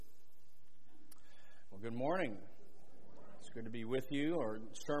Good morning. It's good to be with you. Our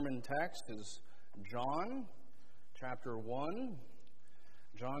sermon text is John chapter 1.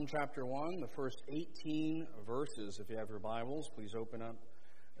 John chapter 1, the first 18 verses. If you have your Bibles, please open up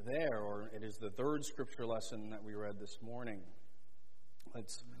there, or it is the third scripture lesson that we read this morning.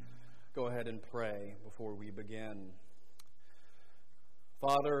 Let's go ahead and pray before we begin.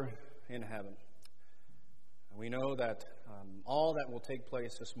 Father in heaven, we know that all that will take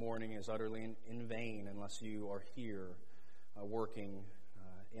place this morning is utterly in vain unless you are here working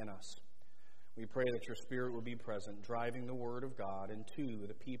in us. We pray that your Spirit will be present, driving the Word of God into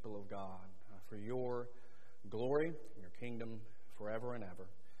the people of God for your glory, your kingdom forever and ever.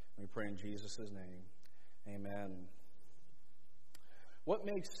 We pray in Jesus' name. Amen. What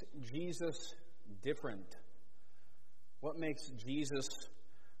makes Jesus different? What makes Jesus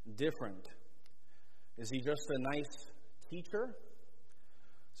different? Is he just a nice teacher?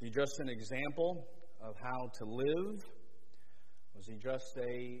 Is he just an example of how to live? Was he just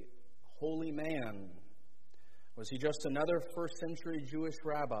a holy man? Was he just another first century Jewish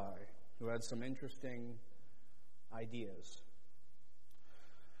rabbi who had some interesting ideas?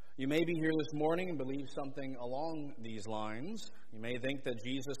 You may be here this morning and believe something along these lines. You may think that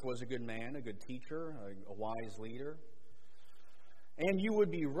Jesus was a good man, a good teacher, a wise leader. And you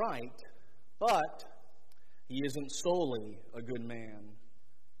would be right, but he isn't solely a good man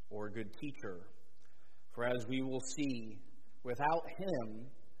or a good teacher. For as we will see, without him,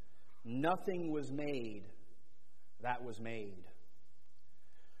 nothing was made that was made.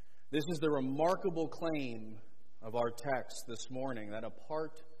 This is the remarkable claim of our text this morning, that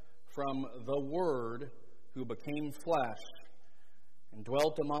apart from the Word who became flesh and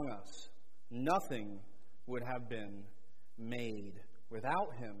dwelt among us, nothing would have been made.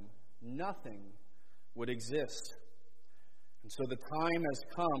 Without him, nothing would exist. And so the time has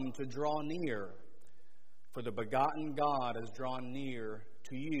come to draw near, for the begotten God has drawn near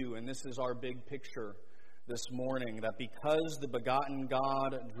to you. And this is our big picture this morning, that because the begotten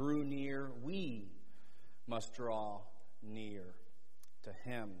God drew near, we must draw near to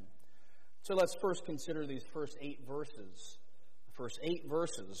him. So let's first consider these first 8 verses. The first 8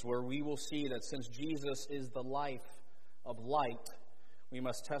 verses where we will see that since Jesus is the life of light, we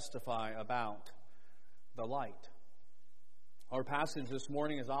must testify about the light. Our passage this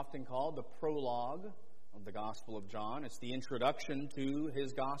morning is often called the prologue of the Gospel of John. It's the introduction to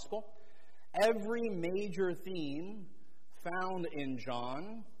his gospel. Every major theme found in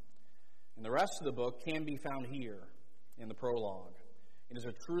John and the rest of the book can be found here in the prologue. It is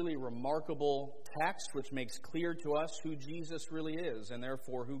a truly remarkable text which makes clear to us who Jesus really is and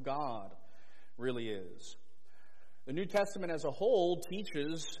therefore who God really is. The New Testament as a whole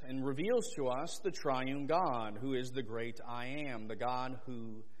teaches and reveals to us the triune God, who is the great I am, the God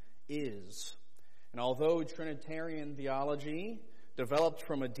who is. And although Trinitarian theology developed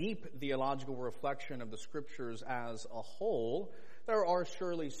from a deep theological reflection of the Scriptures as a whole, there are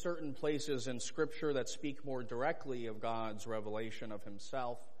surely certain places in Scripture that speak more directly of God's revelation of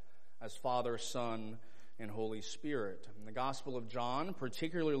himself as Father, Son, and Holy Spirit. And the Gospel of John,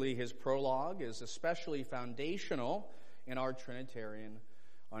 particularly his prologue, is especially foundational in our Trinitarian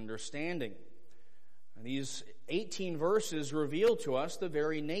understanding. And these 18 verses reveal to us the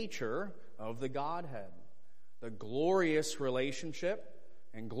very nature of the Godhead, the glorious relationship,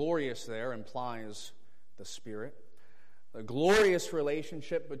 and glorious there implies the Spirit, the glorious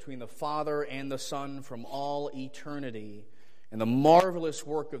relationship between the Father and the Son from all eternity, and the marvelous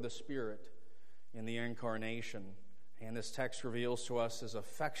work of the Spirit in the incarnation. And this text reveals to us his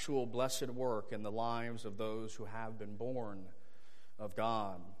effectual blessed work in the lives of those who have been born of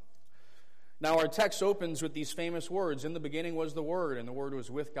God. Now our text opens with these famous words, "In the beginning was the Word, and the Word was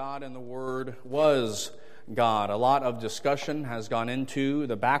with God, and the Word was God." A lot of discussion has gone into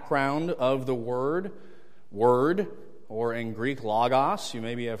the background of the word, or in Greek, logos. You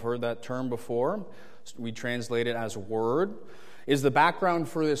maybe have heard that term before. We translate it as word. Is the background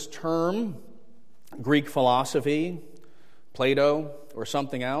for this term Greek philosophy, Plato, or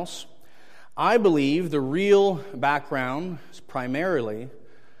something else? I believe the real background is primarily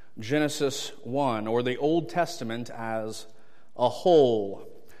Genesis 1, or the Old Testament as a whole.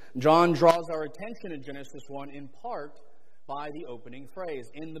 John draws our attention to Genesis 1 in part by the opening phrase,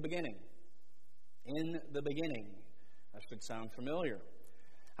 "In the beginning." In the beginning. That should sound familiar.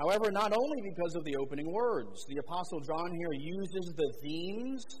 However, not only because of the opening words, the Apostle John here uses the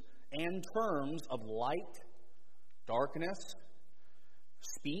themes and terms of light, darkness,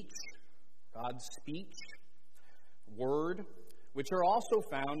 speech, God's speech, word, which are also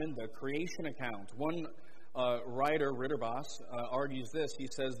found in the creation account. One writer, Ritterboss, argues this. He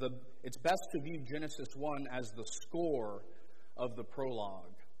says it's best to view Genesis 1 as the score of the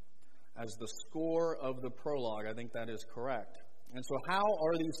prologue. As the score of the prologue. I think that is correct. And so how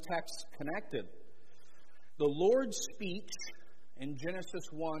are these texts connected? The Lord's speech in Genesis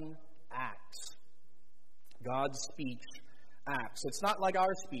 1 acts. God's speech acts. It's not like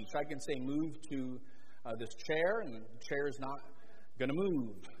our speech. I can say move to this chair, and the chair is not going to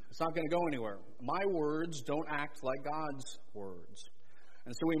move. It's not going to go anywhere. My words don't act like God's words.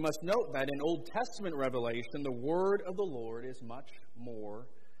 And so we must note that in Old Testament revelation, the word of the Lord is much more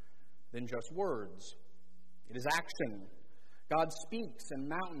than just words. It is action. God speaks, and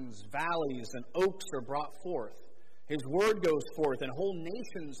mountains, valleys, and oaks are brought forth. His word goes forth, and whole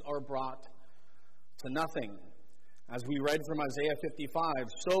nations are brought to nothing. As we read from Isaiah 55,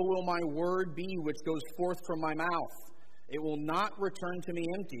 so will my word be which goes forth from my mouth. It will not return to me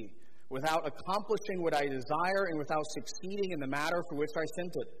empty, without accomplishing what I desire and without succeeding in the matter for which I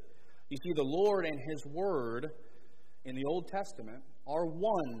sent it. You see, the Lord and His word in the Old Testament are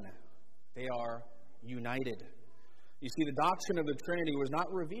one. They are united. You see, the doctrine of the Trinity was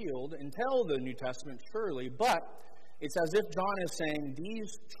not revealed until the New Testament, surely, but it's as if John is saying,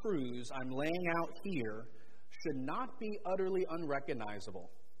 these truths I'm laying out here should not be utterly unrecognizable.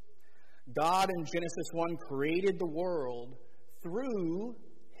 God in Genesis 1 created the world through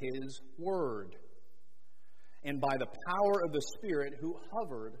His Word, and by the power of the Spirit who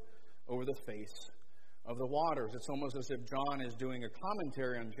hovered over the face of the waters. It's almost as if John is doing a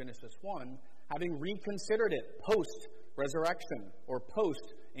commentary on Genesis 1, having reconsidered it post-resurrection or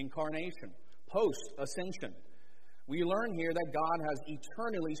post-incarnation, post-ascension. We learn here that God has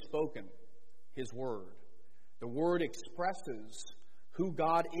eternally spoken His Word. The Word expresses who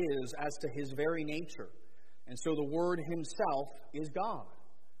God is as to His very nature. And so the Word Himself is God,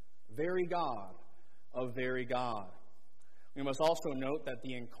 very God of very God. We must also note that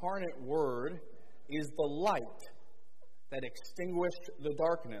the incarnate Word is the light that extinguished the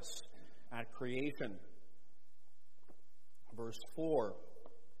darkness at creation. Verse 4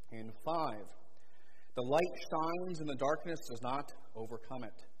 and 5. The light shines and the darkness does not overcome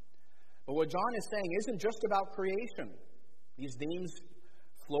it. But what John is saying isn't just about creation. These themes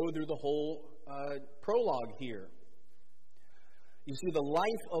flow through the whole prologue here. You see, the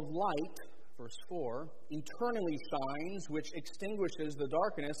life of light, verse 4, eternally shines, which extinguishes the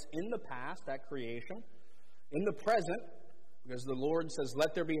darkness in the past, at creation, in the present, because the Lord says,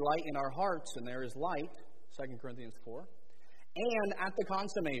 let there be light in our hearts, and there is light, 2 Corinthians 4, and at the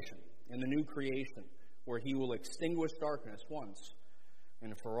consummation, in the new creation, where He will extinguish darkness once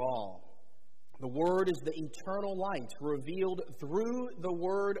and for all. The Word is the eternal light revealed through the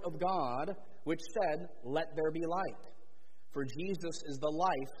Word of God, which said, let there be light. For Jesus is the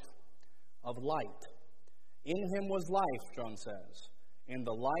life of light. In Him was life, John says, and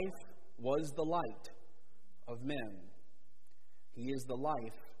the life was the light of men. He is the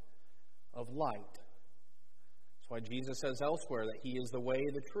life of light. That's why Jesus says elsewhere that He is the way,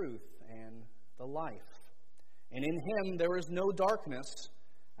 the truth, and the life. And in Him there is no darkness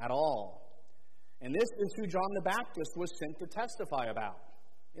at all. And this is who John the Baptist was sent to testify about,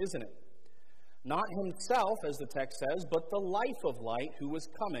 isn't it? Not himself, as the text says, but the life of light who was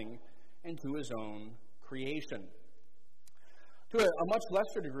coming into His own creation. To a much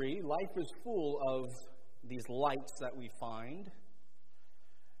lesser degree, life is full of these lights that we find.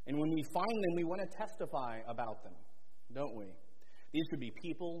 And when we find them, we want to testify about them, don't we? These could be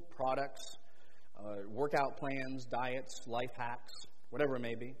people, products, workout plans, diets, life hacks, whatever it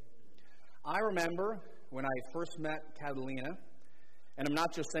may be. I remember when I first met Catalina, and I'm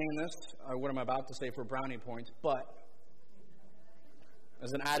not just saying this, what I'm about to say for brownie points, but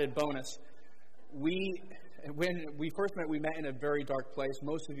as an added bonus, when we first met, we met in a very dark place.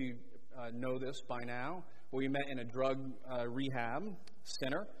 Most of you know this by now. We met in a drug rehab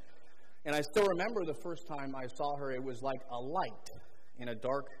center. And I still remember the first time I saw her, it was like a light in a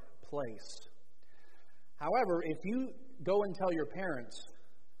dark place. However, if you go and tell your parents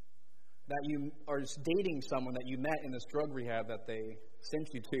that you are dating someone that you met in this drug rehab that they sent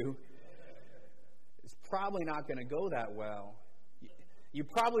you to, it's probably not going to go that well. You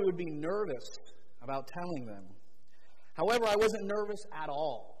probably would be nervous about telling them. However, I wasn't nervous at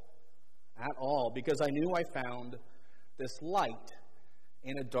all, because I knew I found this light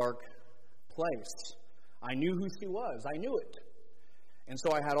in a dark place. I knew who she was. I knew it. And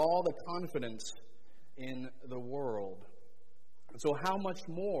so I had all the confidence in the world. And so how much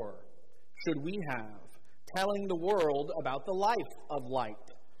more should we have telling the world about the life of light,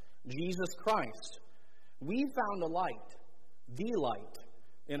 Jesus Christ? We found a light, the light,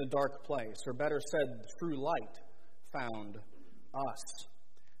 in a dark place, or better said, true light found us.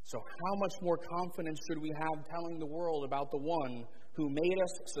 So how much more confidence should we have telling the world about the one who made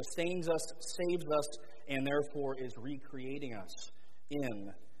us, sustains us, saves us, and therefore is recreating us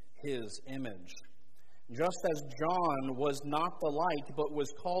in his image? Just as John was not the light, but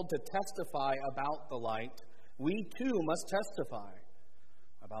was called to testify about the light, we too must testify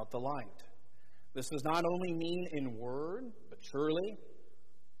about the light. This does not only mean in word, but surely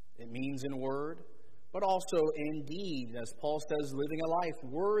it means in word, but also in deed, as Paul says, living a life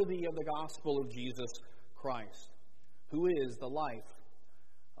worthy of the gospel of Jesus Christ, who is the life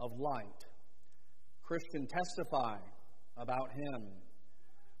of light. Christian, testify about him.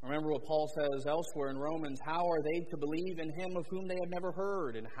 Remember what Paul says elsewhere in Romans, how are they to believe in him of whom they have never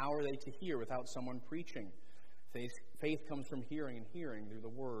heard, and how are they to hear without someone preaching? Faith comes from hearing, and hearing through the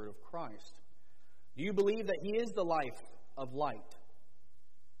word of Christ. Do you believe that he is the life of light?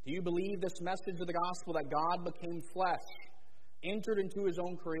 Do you believe this message of the gospel that God became flesh, entered into his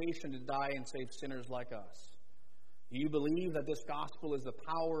own creation to die and save sinners like us? Do you believe that this gospel is the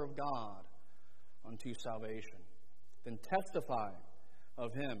power of God unto salvation? Then testify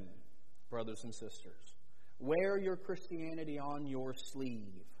of him, brothers and sisters. Wear your Christianity on your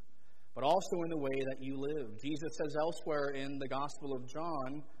sleeve, but also in the way that you live. Jesus says elsewhere in the Gospel of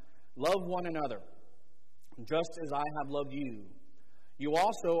John, love one another, just as I have loved you. You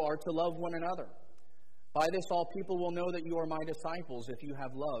also are to love one another. By this all people will know that you are my disciples, if you have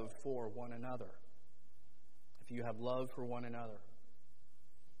love for one another. If you have love for one another.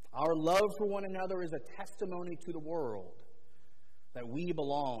 Our love for one another is a testimony to the world that we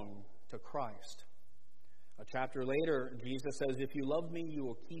belong to Christ. A chapter later, Jesus says, if you love me, you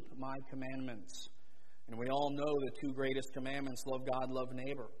will keep my commandments. And we all know the two greatest commandments, love God, love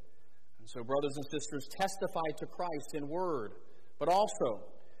neighbor. And so, brothers and sisters, testify to Christ in word, but also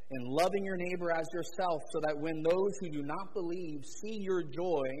in loving your neighbor as yourself, so that when those who do not believe see your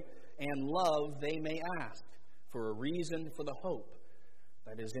joy and love, they may ask for a reason for the hope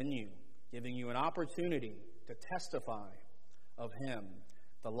that is in you, giving you an opportunity to testify of him,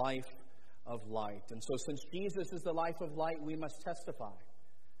 the life of light. And so since Jesus is the life of light, we must testify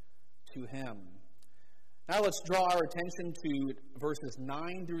to him. Now let's draw our attention to verses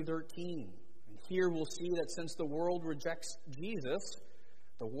 9 through 13. And here we'll see that since the world rejects Jesus,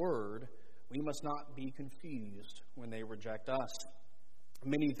 the Word, we must not be confused when they reject us.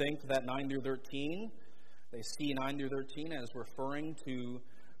 Many think that 9 through 13, they see 9 through 13 as referring to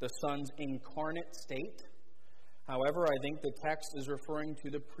the Son's incarnate state. However, I think the text is referring to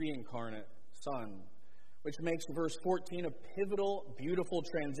the pre-incarnate Son, which makes verse 14 a pivotal, beautiful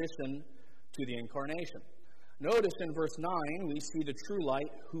transition to the incarnation. Notice in verse 9, we see the true light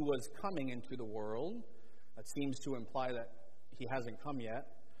who was coming into the world. That seems to imply that he hasn't come yet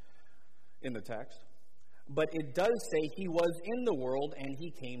in the text. But it does say he was in the world and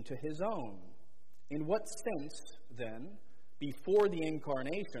he came to his own. In what sense, then, before the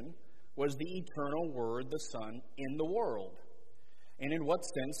incarnation, was the eternal Word, the Son, in the world? And in what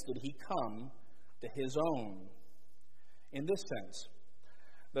sense did he come to his own? In this sense,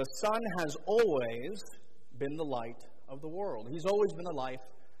 the Son has always been the light of the world. He's always been the life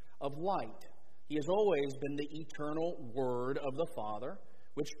of light. He has always been the eternal Word of the Father,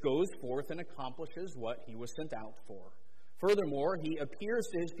 which goes forth and accomplishes what he was sent out for. Furthermore, he appears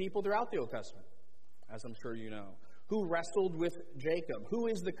to his people throughout the Old Testament, as I'm sure you know. Who wrestled with Jacob? Who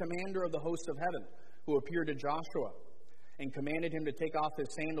is the commander of the hosts of heaven, who appeared to Joshua and commanded him to take off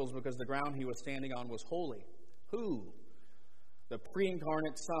his sandals because the ground he was standing on was holy? Who? The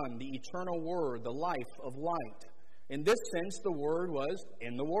pre-incarnate Son, the eternal Word, the life of light. In this sense, the Word was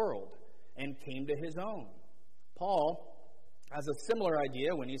in the world and came to his own. Paul has a similar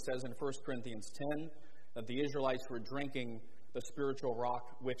idea when he says in 1 Corinthians 10 that the Israelites were drinking the spiritual rock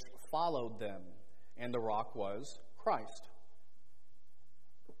which followed them, and the rock was Christ.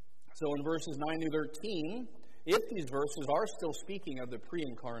 So in verses 9 through 13, if these verses are still speaking of the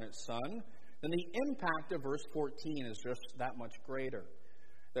pre-incarnate Son, then the impact of verse 14 is just that much greater.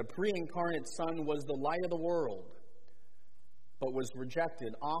 The pre-incarnate Son was the light of the world, but was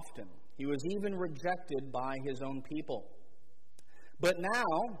rejected often. He was even rejected by his own people. But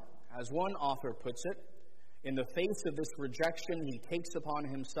now, as one author puts it, in the face of this rejection, he takes upon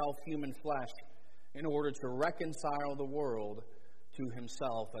himself human flesh in order to reconcile the world to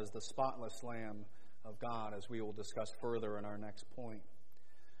himself as the spotless Lamb of God, as we will discuss further in our next point.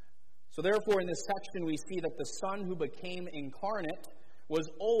 So therefore, in this section, we see that the Son who became incarnate was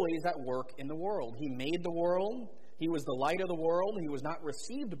always at work in the world. He made the world. He was the light of the world. He was not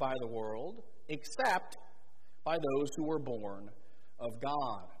received by the world, except by those who were born of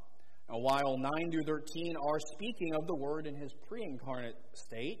God. Now, while 9 through 13 are speaking of the Word in his pre-incarnate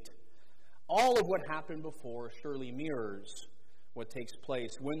state, all of what happened before surely mirrors what takes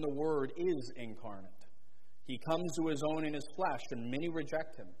place when the Word is incarnate. He comes to his own in his flesh, and many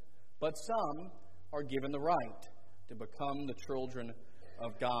reject him. But some are given the right to become the children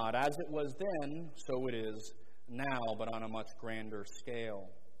of God. As it was then, so it is now, but on a much grander scale.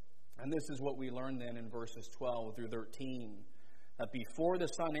 And this is what we learn then in verses 12 through 13, that before the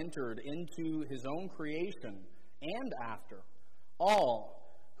Son entered into his own creation and after,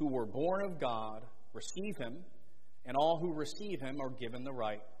 all who were born of God receive him, and all who receive him are given the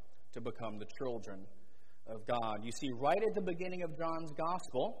right to become the children of God. You see, right at the beginning of John's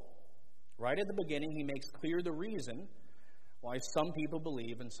Gospel, right at the beginning, he makes clear the reason why some people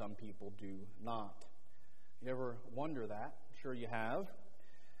believe and some people do not. You ever wonder that? I'm sure you have.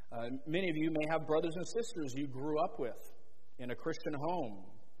 Many of you may have brothers and sisters you grew up with in a Christian home,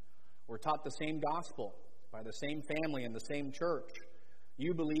 or taught the same gospel by the same family in the same church.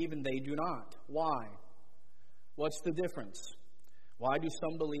 You believe and they do not. Why? What's the difference? Why do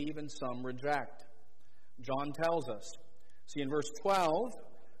some believe and some reject? John tells us. See, in verse 12,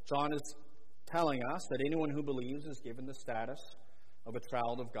 John is telling us that anyone who believes is given the status of a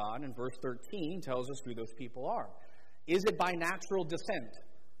child of God. And verse 13 tells us who those people are. Is it by natural descent?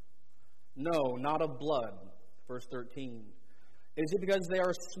 No, not of blood. Verse 13. Is it because they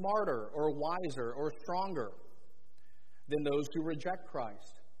are smarter or wiser or stronger than those who reject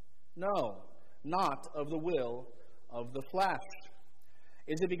Christ? No, not of the will of the flesh.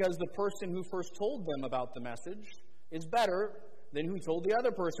 Is it because the person who first told them about the message is better than who told the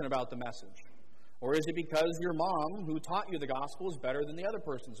other person about the message? Or is it because your mom who taught you the gospel is better than the other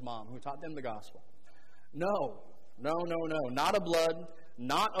person's mom who taught them the gospel? No. Not of blood,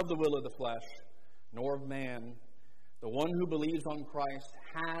 not of the will of the flesh, nor of man. The one who believes on Christ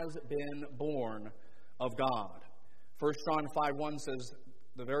has been born of God. 1 John 5:1 says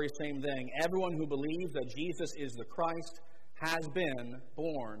the very same thing. Everyone who believes that Jesus is the Christ has been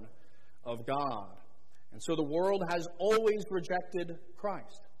born of God. And so the world has always rejected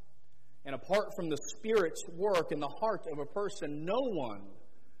Christ. And apart from the Spirit's work in the heart of a person, no one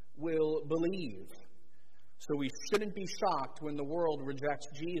will believe. So we shouldn't be shocked when the world rejects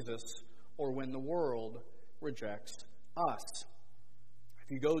Jesus or when the world rejects us.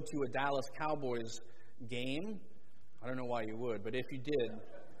 If you go to a Dallas Cowboys game, I don't know why you would, but if you did,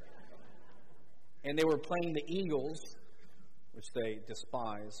 and they were playing the Eagles, which they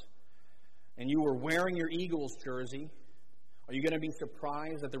despise, and you were wearing your Eagles jersey, are you going to be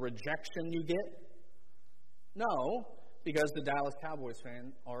surprised at the rejection you get? No, because the Dallas Cowboys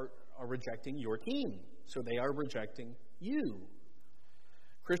fans are rejecting your team, so they are rejecting you.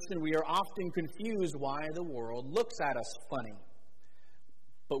 Christian, we are often confused why the world looks at us funny,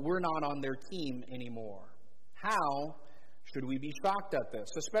 but we're not on their team anymore. How should we be shocked at this,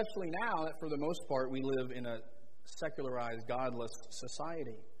 especially now that for the most part we live in a secularized, godless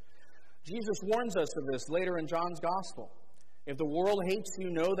society? Jesus warns us of this later in John's Gospel. If the world hates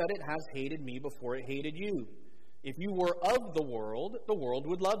you, know that it has hated me before it hated you. If you were of the world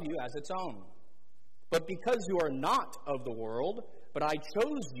would love you as its own. But because you are not of the world, but I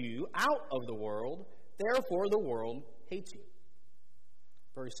chose you out of the world, therefore the world hates you.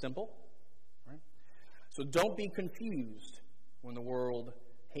 Very simple, right? So don't be confused when the world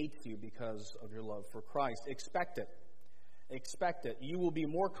hates you because of your love for Christ. Expect it. Expect it. You will be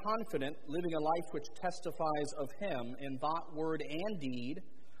more confident living a life which testifies of Him in thought, word, and deed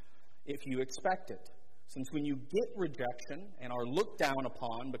if you expect it. Since when you get rejection and are looked down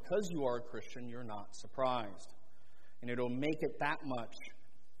upon because you are a Christian, you're not surprised. And it'll make it that much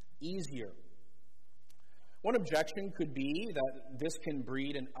easier. One objection could be that this can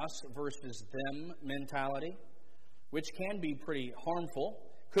breed an us versus them mentality, which can be pretty harmful.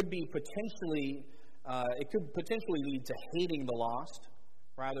 It could potentially lead to hating the lost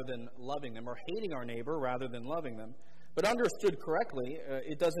rather than loving them, or hating our neighbor rather than loving them. But understood correctly,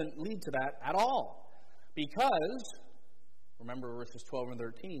 it doesn't lead to that at all. Because, remember verses 12 and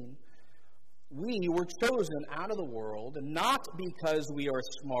 13, we were chosen out of the world not because we are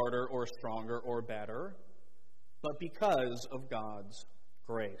smarter or stronger or better, but because of God's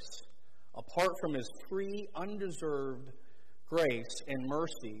grace. Apart from His free, undeserved grace and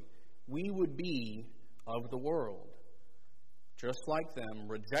mercy, we would be of the world, just like them,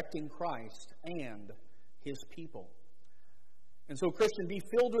 rejecting Christ and His people. And so, Christian, be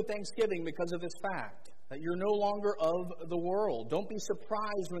filled with thanksgiving because of this fact, that you're no longer of the world. Don't be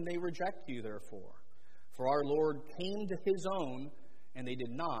surprised when they reject you, therefore. For our Lord came to His own, and they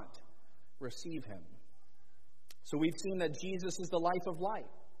did not receive Him. So we've seen that Jesus is the life of light.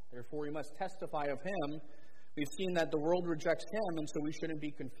 Therefore, we must testify of him. We've seen that the world rejects him, and so we shouldn't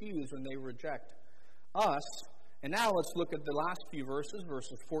be confused when they reject us. And now let's look at the last few verses,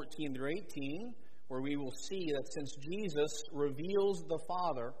 verses 14 through 18, where we will see that since Jesus reveals the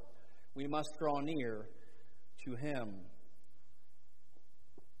Father, we must draw near to him.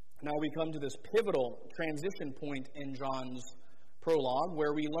 Now we come to this pivotal transition point in John's prologue,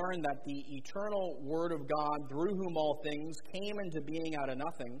 where we learn that the eternal Word of God, through whom all things came into being out of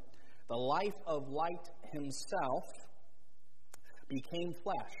nothing, the life of light himself, became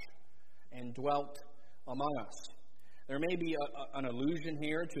flesh and dwelt among us. There may be an allusion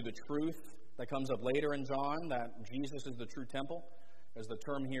here to the truth that comes up later in John, that Jesus is the true temple, as the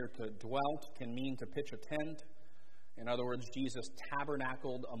term here to dwelt can mean to pitch a tent. In other words, Jesus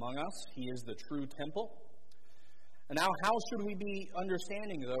tabernacled among us. He is the true temple. And now, how should we be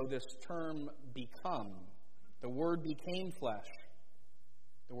understanding, though, this term become? The Word became flesh.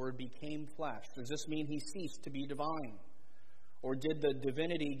 The Word became flesh. Does this mean he ceased to be divine? Or did the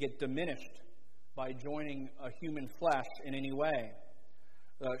divinity get diminished by joining a human flesh in any way?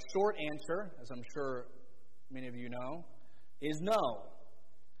 The short answer, as I'm sure many of you know, is no.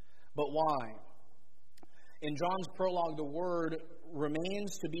 But why? In John's prologue, the Word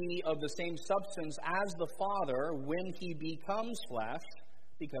remains to be of the same substance as the Father when he becomes flesh,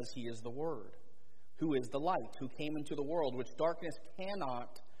 because he is the Word, who is the light, who came into the world, which darkness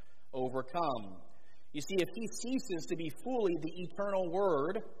cannot overcome. You see, if he ceases to be fully the eternal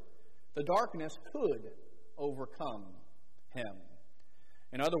Word, the darkness could overcome him.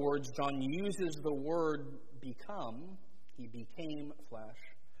 In other words, John uses the word become. He became flesh.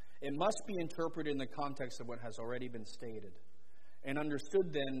 It must be interpreted in the context of what has already been stated, and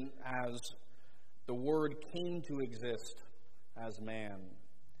understood then as the Word came to exist as man.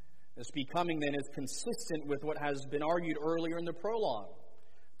 This becoming then is consistent with what has been argued earlier in the prologue.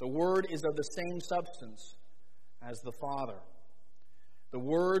 The Word is of the same substance as the Father. The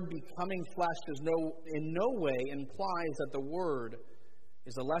Word becoming flesh in no way implies that the Word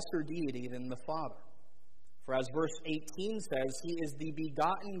is a lesser deity than the Father. For as verse 18 says, he is the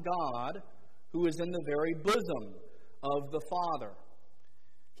begotten God who is in the very bosom of the Father.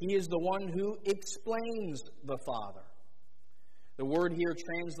 He is the one who explains the Father. The word here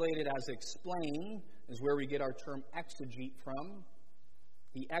translated as explain is where we get our term exegete from.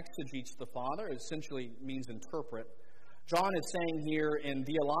 He exegetes the Father. It essentially means interpret. John is saying here in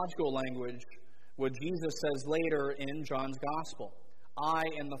theological language what Jesus says later in John's Gospel. I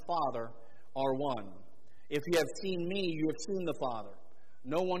and the Father are one. If you have seen me, you have seen the Father.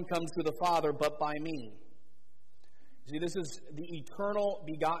 No one comes to the Father but by me. See, this is the eternal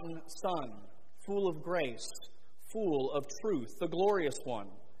begotten Son, full of grace, full of truth, the glorious one.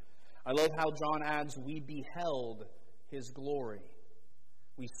 I love how John adds, we beheld his glory.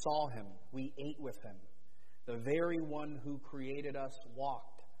 We saw him. We ate with him. The very one who created us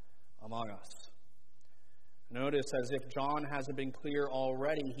walked among us. Notice, as if John hasn't been clear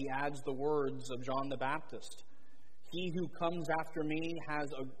already, he adds the words of John the Baptist. He who comes after me has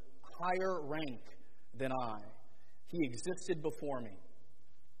a higher rank than I. He existed before me.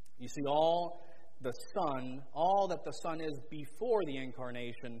 You see, all that the Son is before the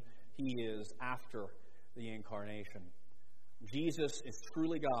incarnation, he is after the incarnation. Jesus is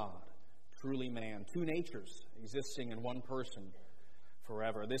truly God, truly man. Two natures existing in one person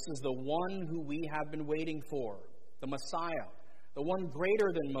forever. This is the one who we have been waiting for, the Messiah, the one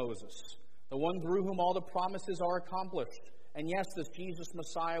greater than Moses, the one through whom all the promises are accomplished. And yes, this Jesus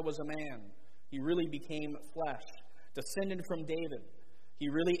Messiah was a man. He really became flesh, descended from David. He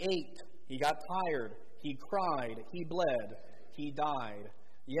really ate. He got tired. He cried. He bled. He died.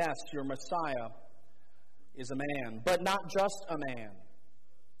 Yes, your Messiah is a man, but not just a man.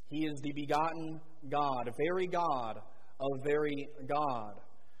 He is the begotten God, very God of very God,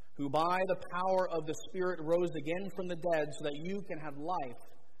 who by the power of the Spirit rose again from the dead so that you can have life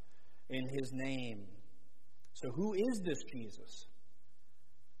in his name. So who is this Jesus?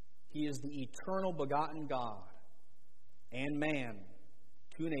 He is the eternal begotten God and man,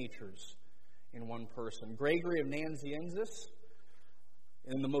 two natures in one person. Gregory of Nazianzus,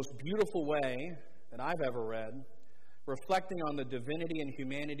 in the most beautiful way that I've ever read, reflecting on the divinity and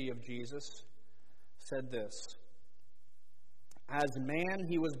humanity of Jesus, said this: as man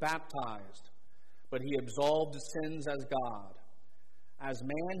he was baptized, but he absolved sins as God. As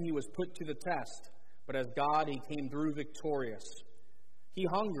man he was put to the test, but as God he came through victorious. He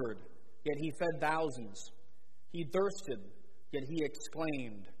hungered, yet he fed thousands. He thirsted, yet he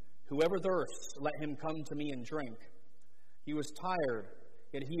exclaimed, whoever thirsts, let him come to me and drink. He was tired,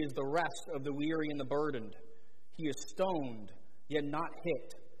 yet he is the rest of the weary and the burdened. He is stoned, yet not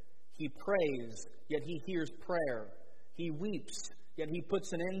hit. He prays, yet he hears prayer. He weeps, yet he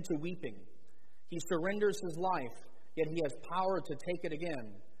puts an end to weeping. He surrenders his life, yet he has power to take it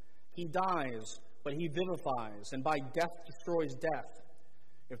again. He dies, but he vivifies, and by death destroys death.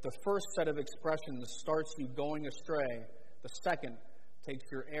 If the first set of expressions starts you going astray, the second takes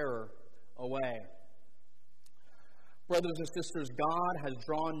your error away. Brothers and sisters, God has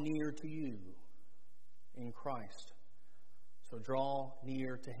drawn near to you in Christ. So draw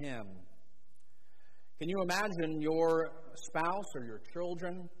near to him. Can you imagine your spouse or your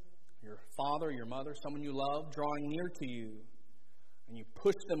children, your father, your mother, someone you love, drawing near to you, and you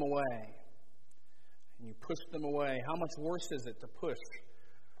push them away? And you push them away. How much worse is it to push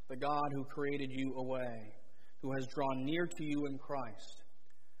the God who created you away, who has drawn near to you in Christ?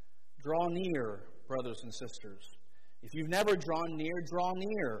 Draw near, brothers and sisters. If you've never drawn near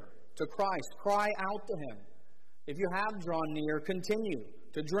to Christ. Cry out to him. If you have drawn near, continue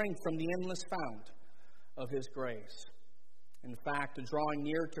to drink from the endless fount of his grace. In fact, drawing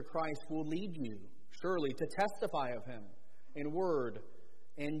near to Christ will lead you, surely, to testify of him in word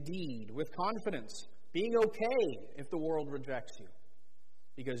and deed, with confidence, being okay if the world rejects you,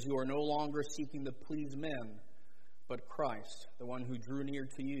 because you are no longer seeking to please men, but Christ, the one who drew near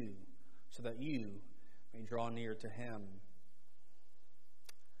to you, so that you may draw near to him.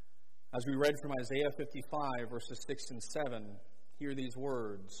 As we read from Isaiah 55, verses 6 and 7, hear these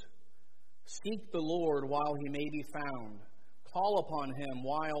words: "Seek the Lord while he may be found. Call upon him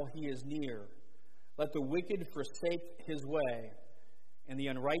while he is near. Let the wicked forsake his way, and the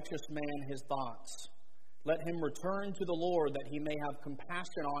unrighteous man his thoughts. Let him return to the Lord, that he may have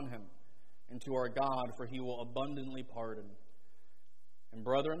compassion on him, and to our God, for he will abundantly pardon." And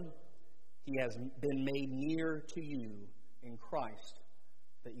brethren, he has been made near to you in Christ,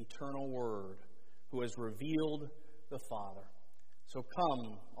 the eternal Word, who has revealed the Father. So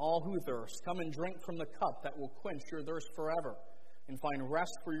come, all who thirst, come and drink from the cup that will quench your thirst forever, and find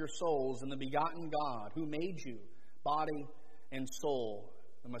rest for your souls in the begotten God, who made you, body and soul,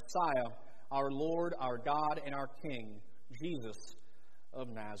 the Messiah, our Lord, our God, and our King, Jesus of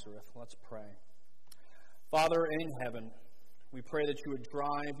Nazareth. Let's pray. Father in heaven, we pray that you would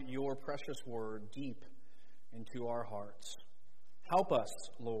drive your precious word deep into our hearts. Help us,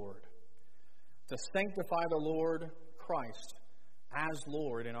 Lord, to sanctify the Lord Christ as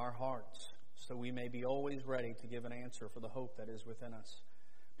Lord in our hearts, so we may be always ready to give an answer for the hope that is within us.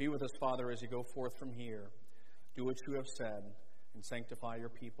 Be with us, Father, as you go forth from here. Do what you have said, and sanctify your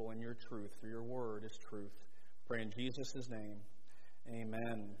people in your truth, for your word is truth. Pray in Jesus' name.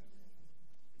 Amen.